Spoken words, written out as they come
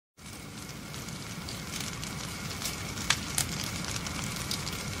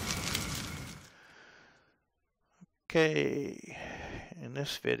Okay, in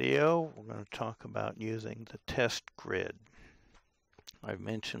this video we're going to talk about using the test grid. I've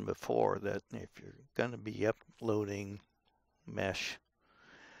mentioned before that if you're going to be uploading mesh,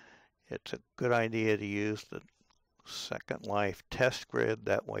 it's a good idea to use the SecondLife test grid.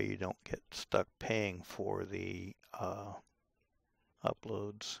 That way you don't get stuck paying for the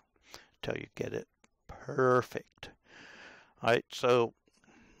uploads until you get it perfect. Alright, so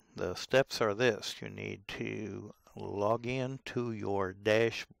the steps are this. You need to log in to your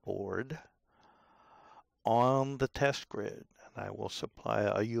dashboard on the test grid. And I will supply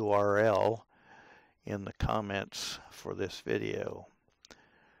a URL in the comments for this video.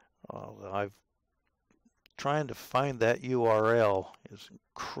 I've trying to find that URL is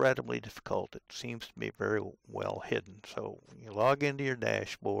incredibly difficult. It seems to be very well hidden. So you log into your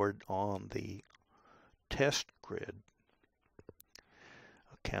dashboard on the test grid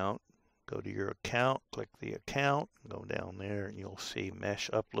account. Go to your account, click the account, go down there, and you'll see mesh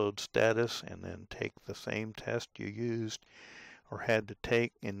upload status, and then take the same test you used or had to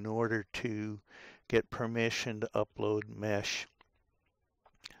take in order to get permission to upload mesh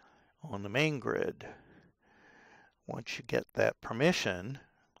on the main grid. Once you get that permission,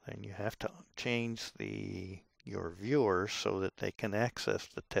 then you have to change your viewers so that they can access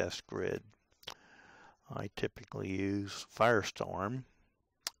the test grid. I typically use Firestorm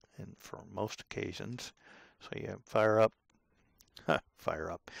and for most occasions. So you fire up.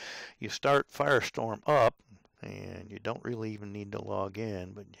 You start Firestorm up, and you don't really even need to log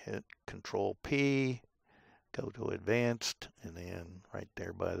in, but you hit Control P, go to Advanced, and then right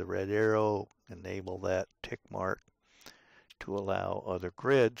there by the red arrow, enable that tick mark to allow other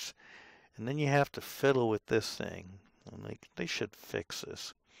grids. And then you have to fiddle with this thing, and they should fix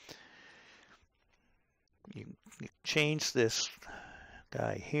this. You change this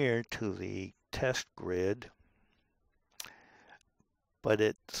guy here to the test grid, but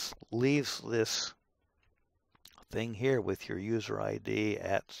it leaves this thing here with your user ID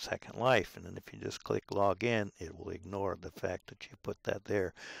at SecondLife, and then if you just click login, it will ignore the fact that you put that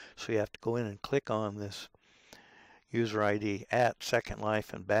there. So you have to go in and click on this user ID at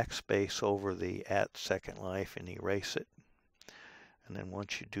SecondLife and backspace over the at SecondLife and erase it. And then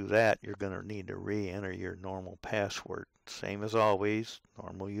once you do that, you're going to need to re-enter your normal password. Same as always,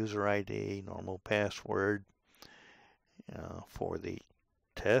 normal user ID, normal password for the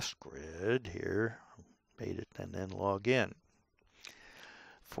test grid here, made it, and then log in.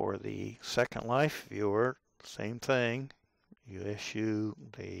 For the SecondLife viewer, same thing. You issue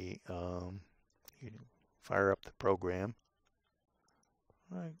the, you fire up the program.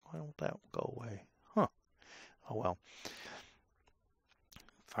 Why don't that go away? Huh. Oh well.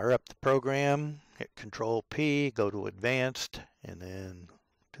 Fire up the program, hit Control P, go to Advanced, and then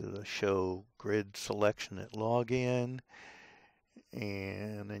do the Show Grid Selection at Login.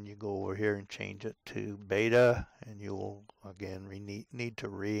 And then you go over here and change it to Beta, and you will again need to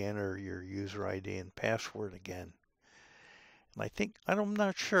re-enter your user ID and password again. And I'm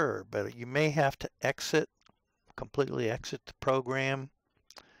not sure, but you may have to completely exit the program,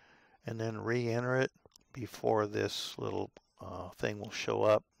 and then re-enter it before this little thing will show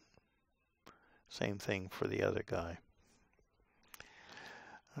up. Same thing for the other guy.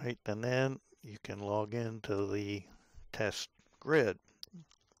 All right, and then you can log into the test grid.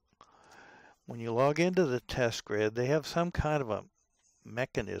 When you log into the test grid, they have some kind of a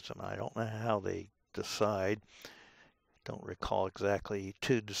mechanism. I don't know how they decide, don't recall exactly,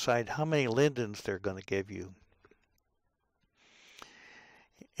 to decide how many lindens they're going to give you.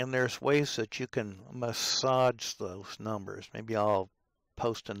 And there's ways that you can massage those numbers. Maybe I'll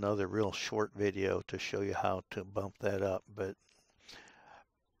post another real short video to show you how to bump that up. But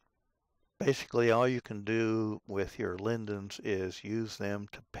basically all you can do with your lindens is use them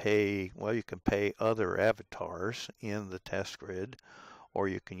to pay, well, you can pay other avatars in the test grid, or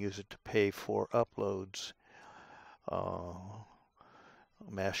you can use it to pay for uploads,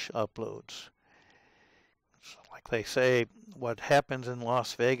 mesh uploads. So like they say, what happens in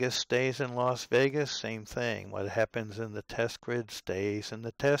Las Vegas stays in Las Vegas. Same thing. What happens in the test grid stays in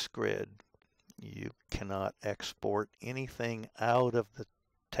the test grid. You cannot export anything out of the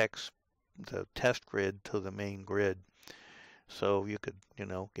test grid to the main grid. So you could,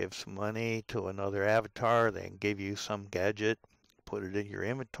 give some money to another avatar. They can give you some gadget, put it in your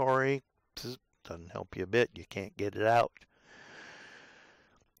inventory. Doesn't help you a bit. You can't get it out.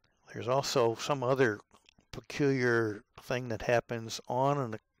 There's also some other peculiar thing that happens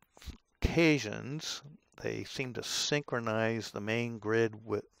on occasions. They seem to synchronize the main grid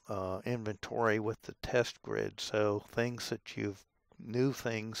with inventory with the test grid. So new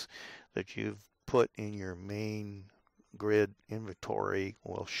things that you've put in your main grid inventory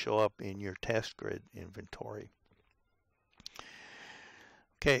will show up in your test grid inventory.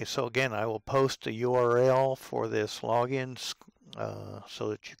 Okay, so again, I will post a URL for this login so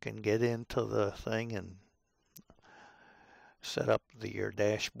that you can get into the thing and set up your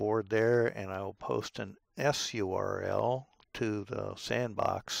dashboard there, and I will post an SURL to the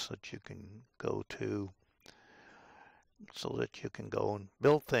sandbox that you can go to so that you can go and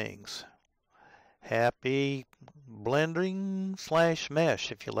build things. Happy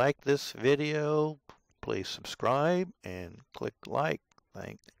blending/mesh. If you like this video, please subscribe and click like.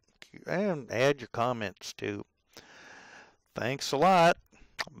 Thank you, and add your comments too. Thanks a lot.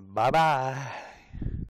 Bye-bye.